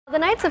The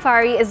Night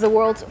Safari is the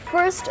world's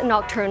first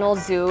nocturnal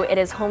zoo. It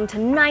is home to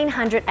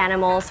 900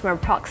 animals from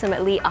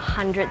approximately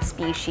 100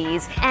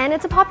 species, and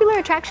it's a popular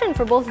attraction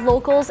for both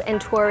locals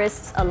and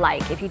tourists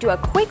alike. If you do a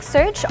quick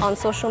search on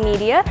social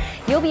media,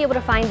 you'll be able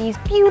to find these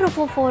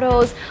beautiful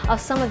photos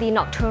of some of the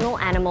nocturnal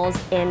animals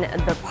in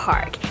the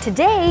park.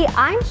 Today,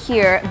 I'm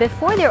here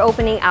before their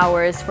opening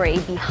hours for a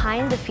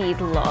behind-the-feed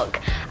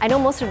look. I know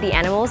most of the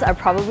animals are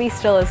probably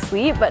still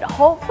asleep, but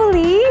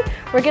hopefully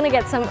we're gonna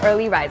get some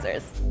early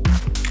risers.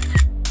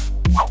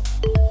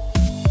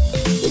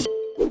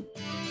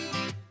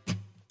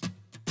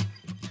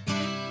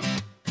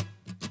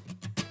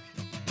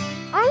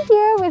 I'm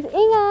here with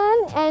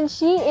Ingan, and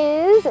she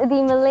is the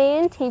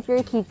Malayan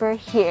tapir keeper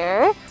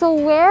here. So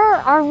where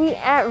are we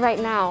at right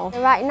now?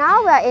 Right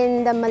now we're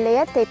in the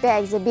Malaya tapir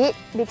exhibit,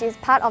 which is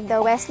part of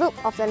the West Loop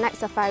of the Night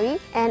Safari,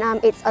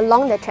 and it's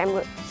along the tram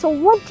route. So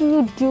what do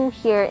you do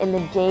here in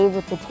the day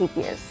with the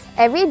tapirs?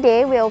 Every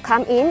day we'll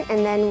come in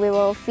and then we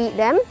will feed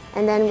them,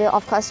 and then we'll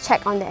of course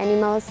check on the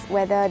animals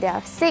whether they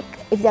are sick,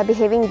 if they're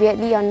behaving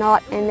weirdly or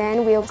not, and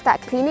then we'll start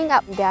cleaning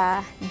up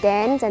their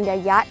dens and their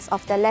yards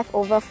of the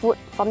leftover food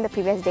from the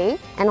previous day,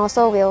 and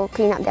also we'll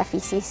clean up their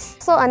feces.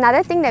 So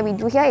another thing that we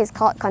do here is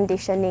called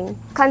conditioning.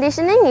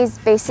 Conditioning is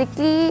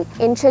basically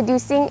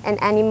introducing an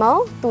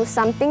animal to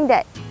something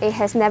that it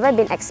has never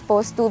been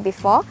exposed to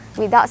before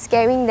without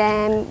scaring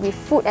them, with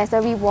food as a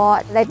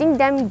reward, letting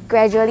them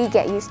gradually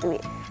get used to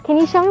it. Can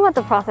you show me what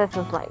the process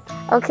is like?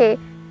 Okay.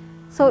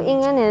 So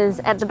Ingan is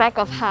at the back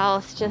of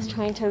house just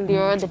trying to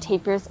lure the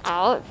tapirs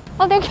out.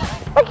 Oh, they're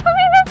coming!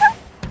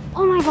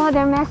 Oh my god,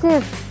 they're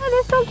massive! Oh,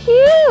 they're so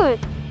cute!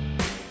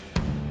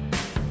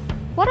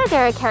 What are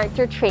their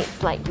character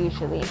traits like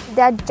usually?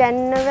 They're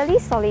generally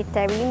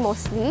solitary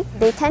mostly.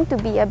 They tend to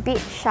be a bit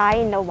shy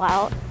in the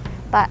wild,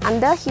 but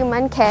under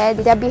human care,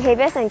 their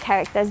behaviors and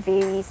characters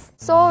varies.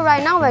 So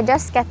right now we're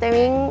just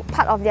scattering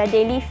part of their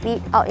daily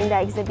feed out in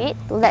the exhibit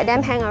to let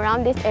them hang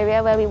around this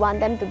area where we want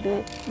them to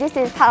be. This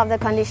is part of the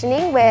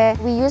conditioning where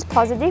we use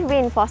positive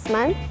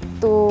reinforcement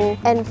to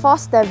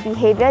enforce the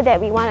behavior that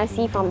we want to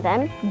see from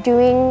them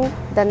during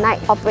the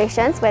night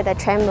operations where the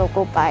tram will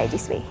go by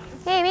this way.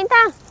 Hey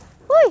Bintang!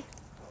 Hui!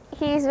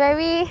 He's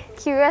very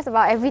curious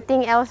about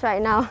everything else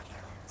right now.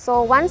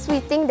 So once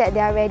we think that they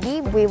are ready,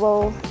 we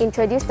will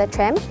introduce the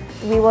tram.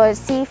 We will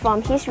see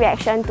from his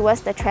reaction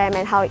towards the tram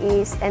and how it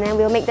is, and then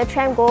we'll make the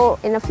tram go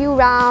in a few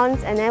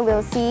rounds, and then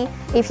we'll see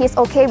if he's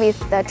okay with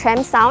the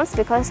tram sounds,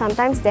 because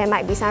sometimes there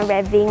might be some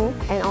revving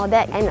and all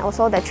that, and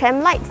also the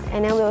tram lights,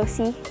 and then we'll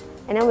see,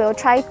 and then we'll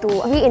try to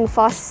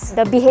reinforce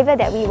the behavior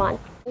that we want.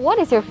 What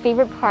is your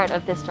favorite part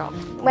of this job?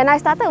 When I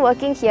started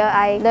working here,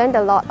 I learned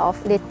a lot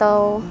of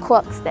little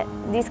quirks that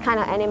these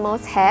kind of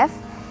animals have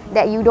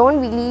that you don't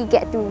really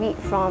get to read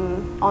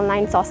from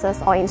online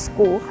sources or in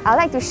school. I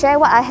like to share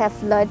what I have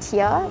learned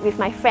here with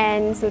my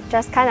friends to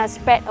just kind of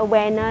spread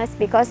awareness,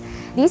 because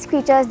these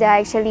creatures, they're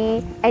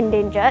actually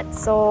endangered.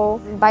 So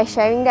by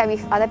sharing that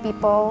with other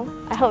people,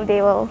 I hope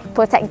they will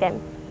protect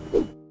them.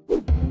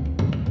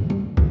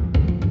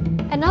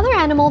 Another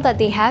animal that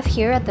they have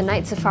here at the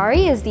Night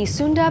Safari is the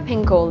Sunda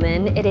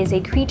pangolin. It is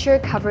a creature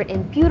covered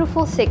in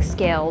beautiful thick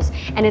scales,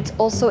 and it's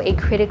also a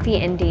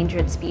critically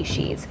endangered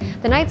species.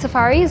 The Night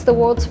Safari is the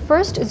world's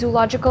first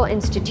zoological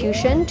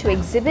institution to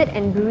exhibit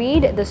and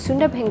breed the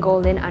Sunda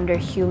pangolin under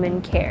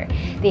human care.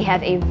 They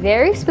have a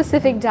very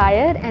specific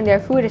diet, and their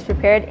food is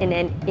prepared in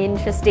an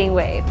interesting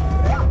way.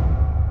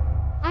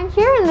 I'm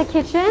here in the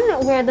kitchen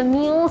where the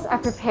meals are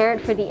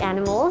prepared for the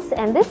animals,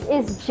 and this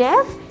is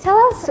Jeff. Tell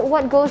us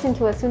what goes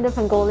into a Sunda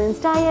pangolin's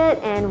diet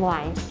and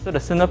why. So the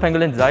Sunda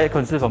pangolin's diet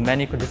consists of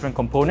many different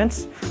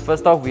components.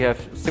 First off, we have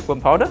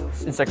silkworm powder,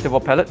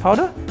 insectivore pellet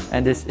powder,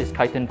 and this is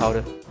chitin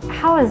powder.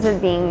 How is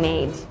it being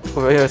made?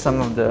 Over here are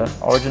some of the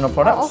original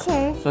products. Oh,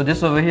 okay. So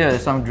this over here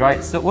is some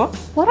dried silkworms.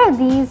 What are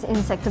these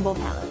insectivore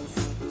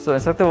pellets? So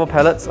insectivore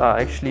pellets are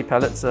actually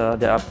pellets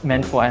that are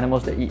meant for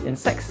animals that eat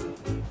insects.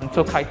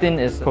 So chitin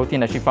is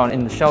protein actually found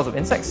in the shells of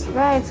insects.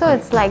 Right, so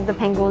it's like the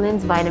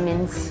pangolin's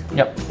vitamins.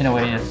 Yep, in a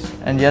way, yes.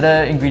 And the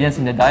other ingredients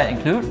in the diet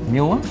include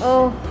mealworms,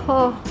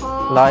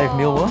 live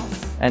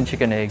mealworms, and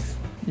chicken eggs.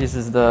 This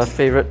is the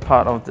favorite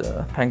part of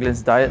the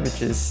pangolin's diet,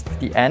 which is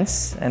the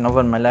ants, and over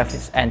on my left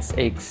is ants'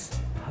 eggs.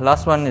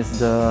 Last one is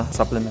the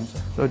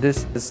supplements. So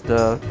this is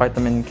the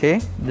vitamin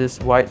K, this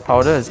white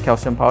powder is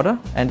calcium powder,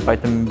 and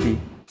vitamin B.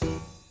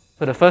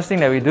 So the first thing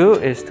that we do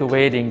is to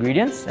weigh the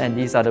ingredients, and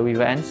these are the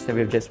weaver ants that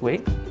we've just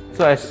weighed.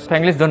 So as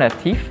pangolins don't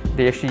have teeth,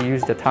 they actually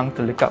use their tongue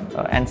to lick up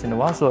ants in the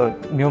wild, so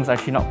mealworms are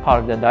actually not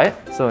part of their diet.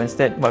 So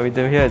instead, what we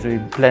do here is we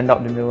blend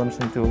out the mealworms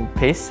into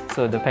paste,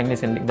 so the pangolins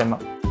can lick them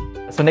up.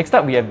 So next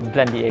up, we have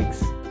blend the eggs.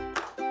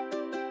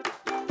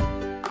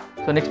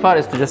 So next part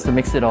is just to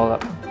mix it all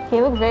up. Okay,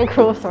 it looks very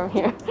gross from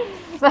here,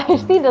 but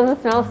actually it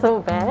doesn't smell so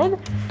bad.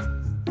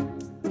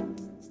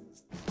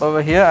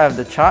 Over here, I have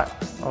the chart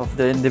of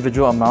the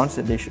individual amounts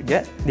that they should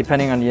get.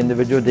 Depending on the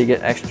individual, they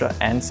get extra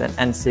ants and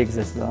ant eggs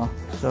as well.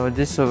 So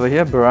this over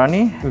here,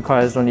 Barani,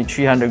 requires only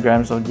 300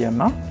 grams of the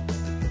amount.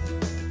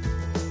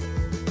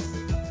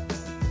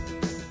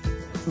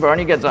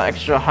 Barney gets an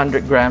extra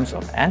 100 grams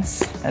of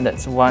ants, and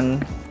that's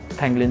one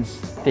penguin's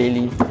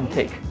daily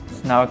intake.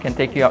 So now I can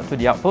take you out to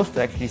the outpost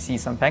to actually see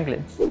some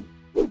penguins.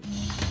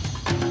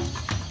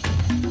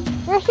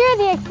 We're here at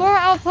the Explorer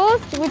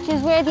Outpost, which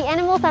is where the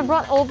animals are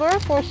brought over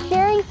for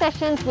sharing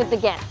sessions with the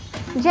guests.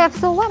 Jeff,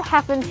 so what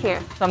happens here?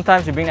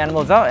 Sometimes we bring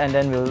animals out and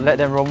then we'll let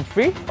them roam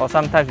free, or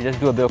sometimes we just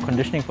do a bit of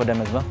conditioning for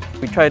them as well.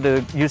 We try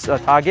to use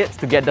targets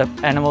to get the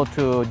animal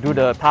to do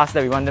the task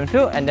that we want them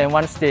to, and then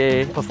once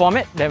they perform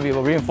it, then we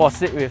will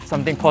reinforce it with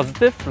something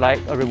positive like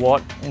a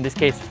reward, in this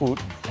case food.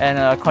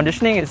 And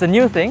conditioning is a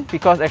new thing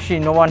because actually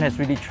no one has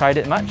really tried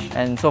it much,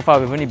 and so far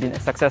we've only been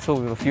successful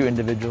with a few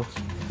individuals.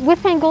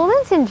 With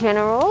pangolins in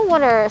general,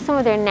 what are some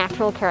of their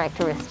natural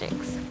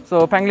characteristics?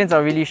 So pangolins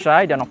are really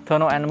shy, they're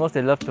nocturnal animals,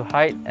 they love to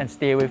hide and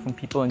stay away from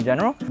people in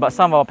general. But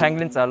some of our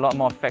pangolins are a lot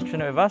more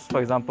affectionate with us, for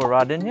example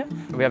Radin here.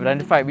 We have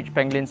identified which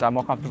pangolins are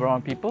more comfortable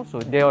around people, so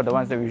they are the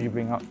ones that we usually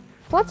bring out.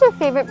 What's your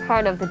favourite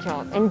part of the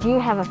job, and do you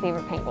have a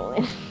favourite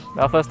pangolin?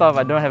 Well, first off,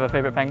 I don't have a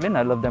favourite pangolin,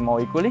 I love them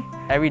all equally.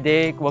 Every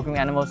day working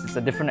with animals is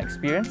a different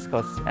experience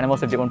because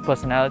animals have their own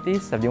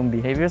personalities, have their own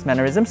behaviours,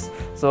 mannerisms.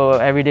 So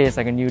every day is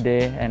like a new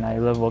day and I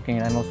love working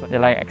with animals. They're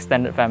like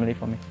extended family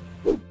for me.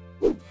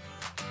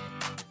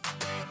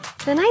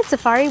 The Night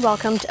Safari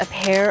welcomed a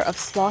pair of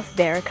sloth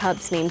bear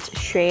cubs named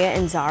Shreya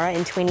and Zara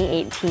in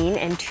 2018,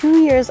 and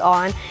 2 years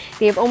on,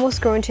 they have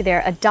almost grown to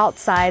their adult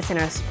size and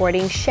are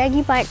sporting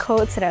shaggy black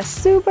coats that are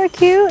super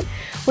cute.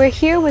 We're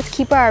here with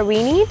keeper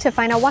Arini to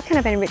find out what kind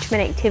of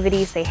enrichment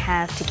activities they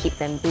have to keep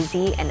them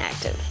busy and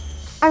active.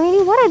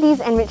 Arini, what are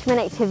these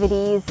enrichment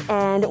activities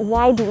and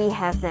why do we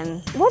have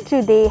them? What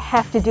do they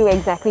have to do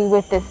exactly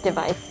with this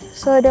device?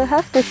 So they'll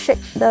have to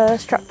shake the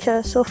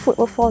structure so food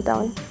will fall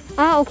down.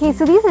 Ah, okay,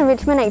 so these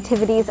enrichment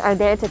activities are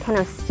there to kind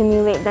of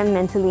stimulate them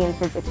mentally and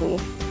physically.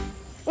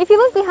 If you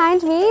look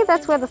behind me,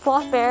 that's where the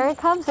sloth bear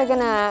cubs are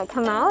gonna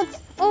come out.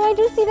 Oh, I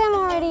do see them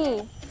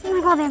already. Oh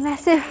my god, they're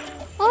massive.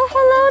 Oh,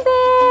 hello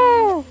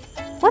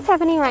there! What's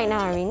happening right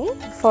now, Arini?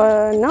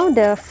 For now,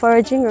 they're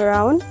foraging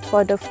around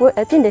for the food.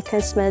 I think they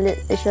can smell it.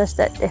 It's just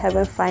that they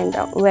haven't found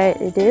out where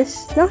it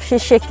is. Now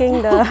she's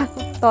shaking the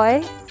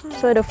toy,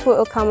 so the food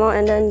will come out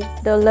and then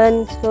they'll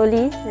learn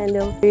slowly and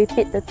they'll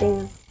repeat the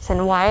thing.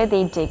 And why are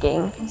they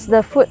digging? So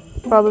the food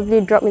probably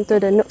dropped into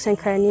the nooks and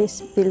crannies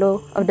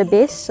below of the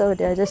base, so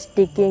they're just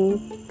digging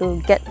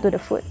to get to the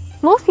food.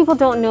 Most people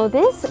don't know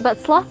this, but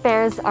sloth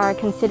bears are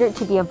considered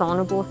to be a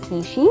vulnerable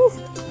species.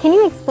 Can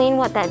you explain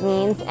what that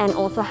means, and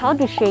also how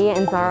do Shreya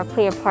and Zara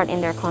play a part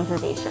in their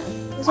conservation?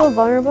 So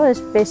vulnerable is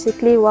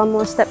basically one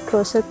more step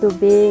closer to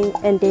being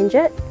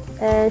endangered.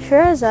 And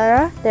Shreya and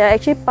Zara, they're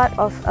actually part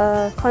of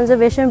a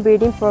conservation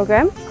breeding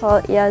program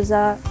called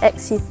IAZA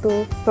Ex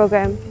Situ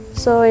program.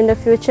 So in the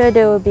future,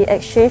 they will be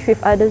exchanged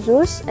with other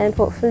zoos and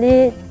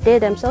hopefully they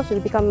themselves will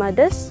become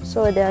mothers,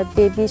 so their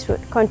babies would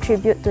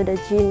contribute to the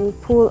gene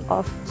pool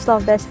of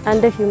sloth bears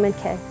under human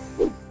care.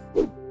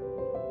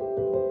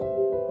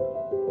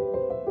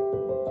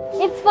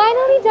 It's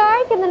finally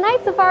dark and the Night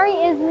Safari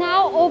is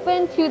now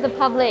open to the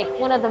public.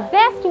 One of the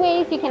best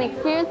ways you can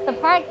experience the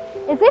park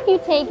is if you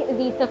take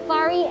the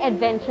Safari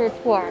Adventure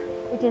Tour,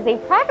 which is a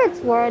private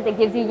tour that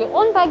gives you your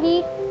own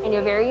buggy and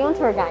your very own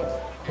tour guide.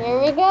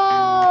 Here we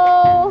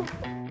go!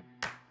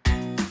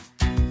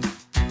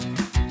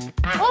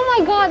 Oh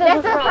my god,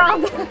 that's a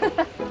frog!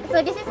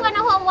 So this is one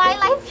of our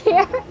wildlife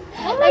here.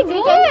 Oh my As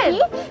you can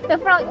see, the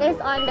frog is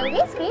on the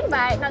windscreen,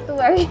 but not to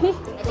worry.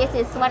 This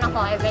is one of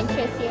our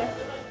adventures here.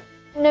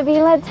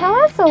 Nabila, tell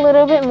us a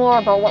little bit more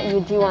about what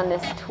you do on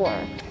this tour.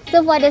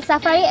 So for the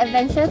Safari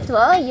Adventure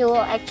Tour, you will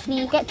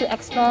actually get to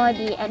explore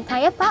the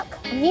entire park.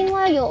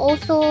 Meanwhile, you'll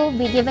also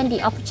be given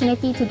the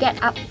opportunity to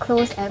get up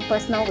close and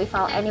personal with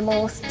our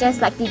animals, just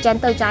like the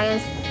gentle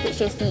giants, which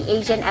is the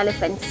Asian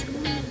elephants.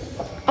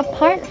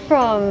 Apart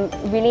from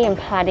really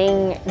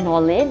imparting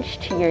knowledge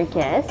to your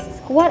guests,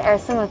 what are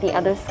some of the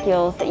other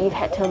skills that you've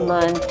had to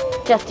learn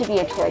just to be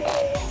a tour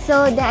guide?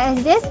 So there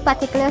is this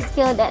particular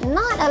skill that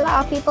not a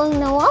lot of people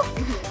know of.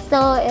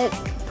 So it's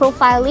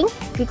profiling,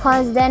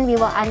 because then we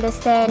will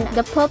understand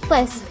the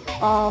purpose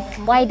of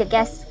why the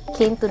guests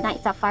came to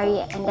Night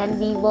Safari, and then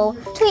we will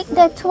tweak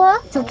the tour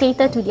to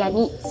cater to their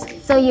needs.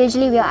 So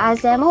usually we'll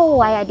ask them, oh,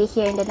 why are they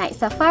here in the Night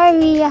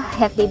Safari?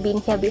 Have they been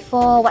here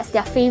before? What's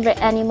their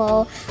favorite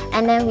animal?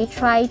 And then we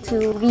try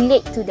to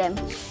relate to them.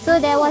 So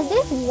there was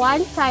this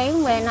one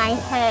time when I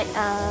had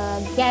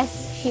a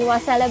guest. She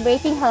was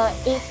celebrating her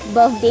 8th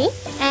birthday,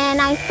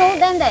 and I told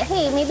them that,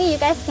 hey, maybe you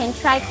guys can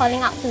try calling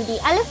out to the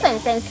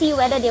elephants and see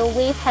whether they'll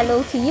wave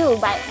hello to you,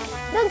 but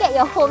don't get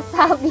your hopes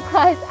up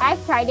because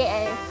I've tried it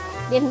and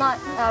did not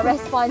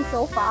respond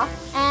so far.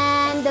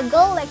 And the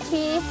girl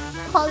actually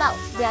called out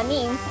their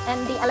names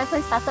and the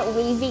elephant started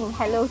waving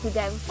hello to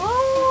them.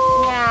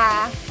 Oh.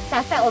 Yeah, so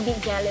I felt a bit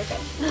jealous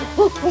actually.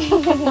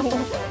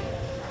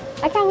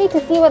 I can't wait to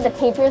see what the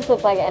tapirs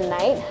look like at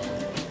night.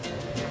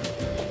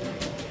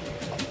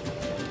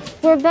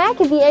 We're back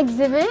at the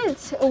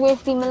exhibit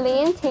with the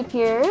Malayan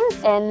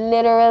tapirs, and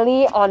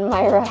literally on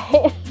my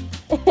right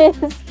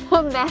is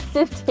a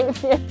massive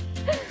tapir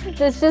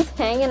that's just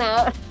hanging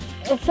out.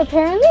 It's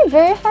apparently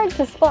very hard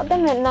to spot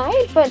them at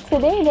night, but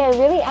today they're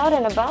really out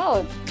and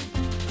about.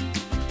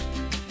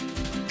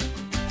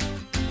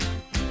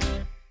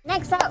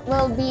 Next up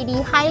will be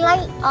the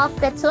highlight of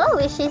the tour,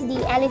 which is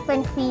the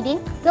elephant feeding.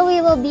 So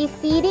we will be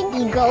feeding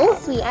the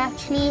girls. We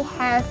actually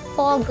have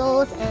 4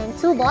 girls and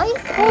 2 boys.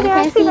 Oh,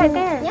 they're actually right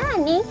there. Yeah,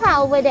 Nika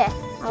over there,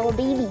 our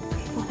baby.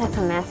 Oh, that's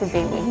a massive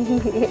baby.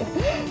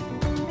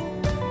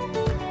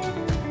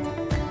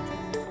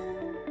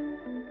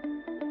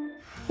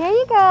 Here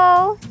you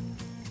go.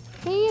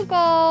 Here you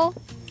go.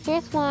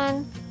 Here's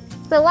one.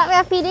 So what we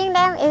are feeding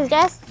them is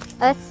just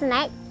a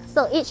snack.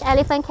 So each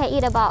elephant can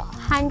eat about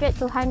 100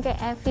 to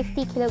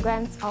 150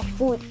 kilograms of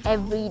food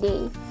every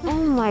day.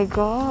 Oh my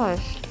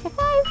gosh. High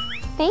five.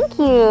 Thank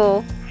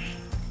you.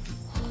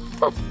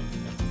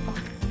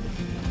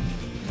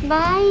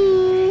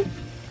 Bye.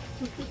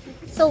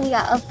 So we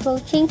are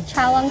approaching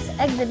Chawang's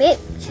exhibit.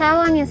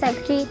 Chawang is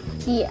actually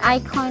the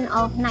icon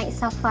of night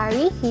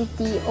safari. He's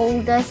the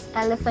oldest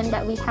elephant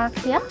that we have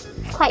here.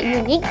 It's quite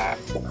unique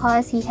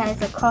because he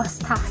has a cross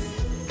tusk.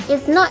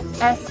 It's not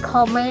as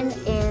common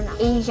in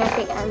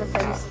Asiatic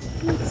elephants.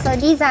 So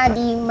these are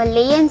the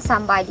Malayan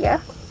Samba deer.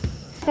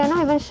 They're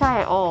not even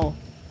shy at all.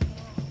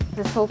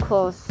 They're so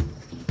close.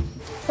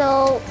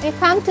 So we've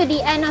come to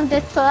the end of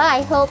the tour.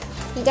 I hope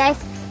you guys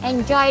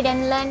enjoyed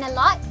and learned a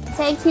lot.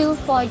 Thank you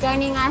for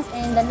joining us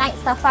in the night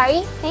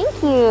safari.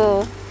 Thank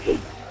you.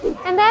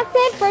 And that's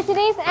it for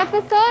today's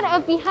episode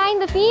of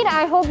Behind the Feed.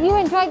 I hope you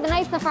enjoyed the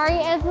night safari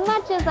as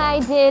much as I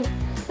did.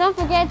 Don't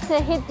forget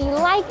to hit the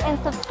like and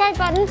subscribe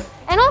button,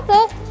 and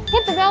also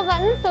hit the bell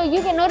button so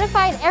you get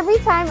notified every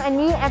time a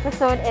new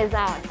episode is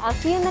out. I'll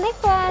see you in the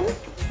next one.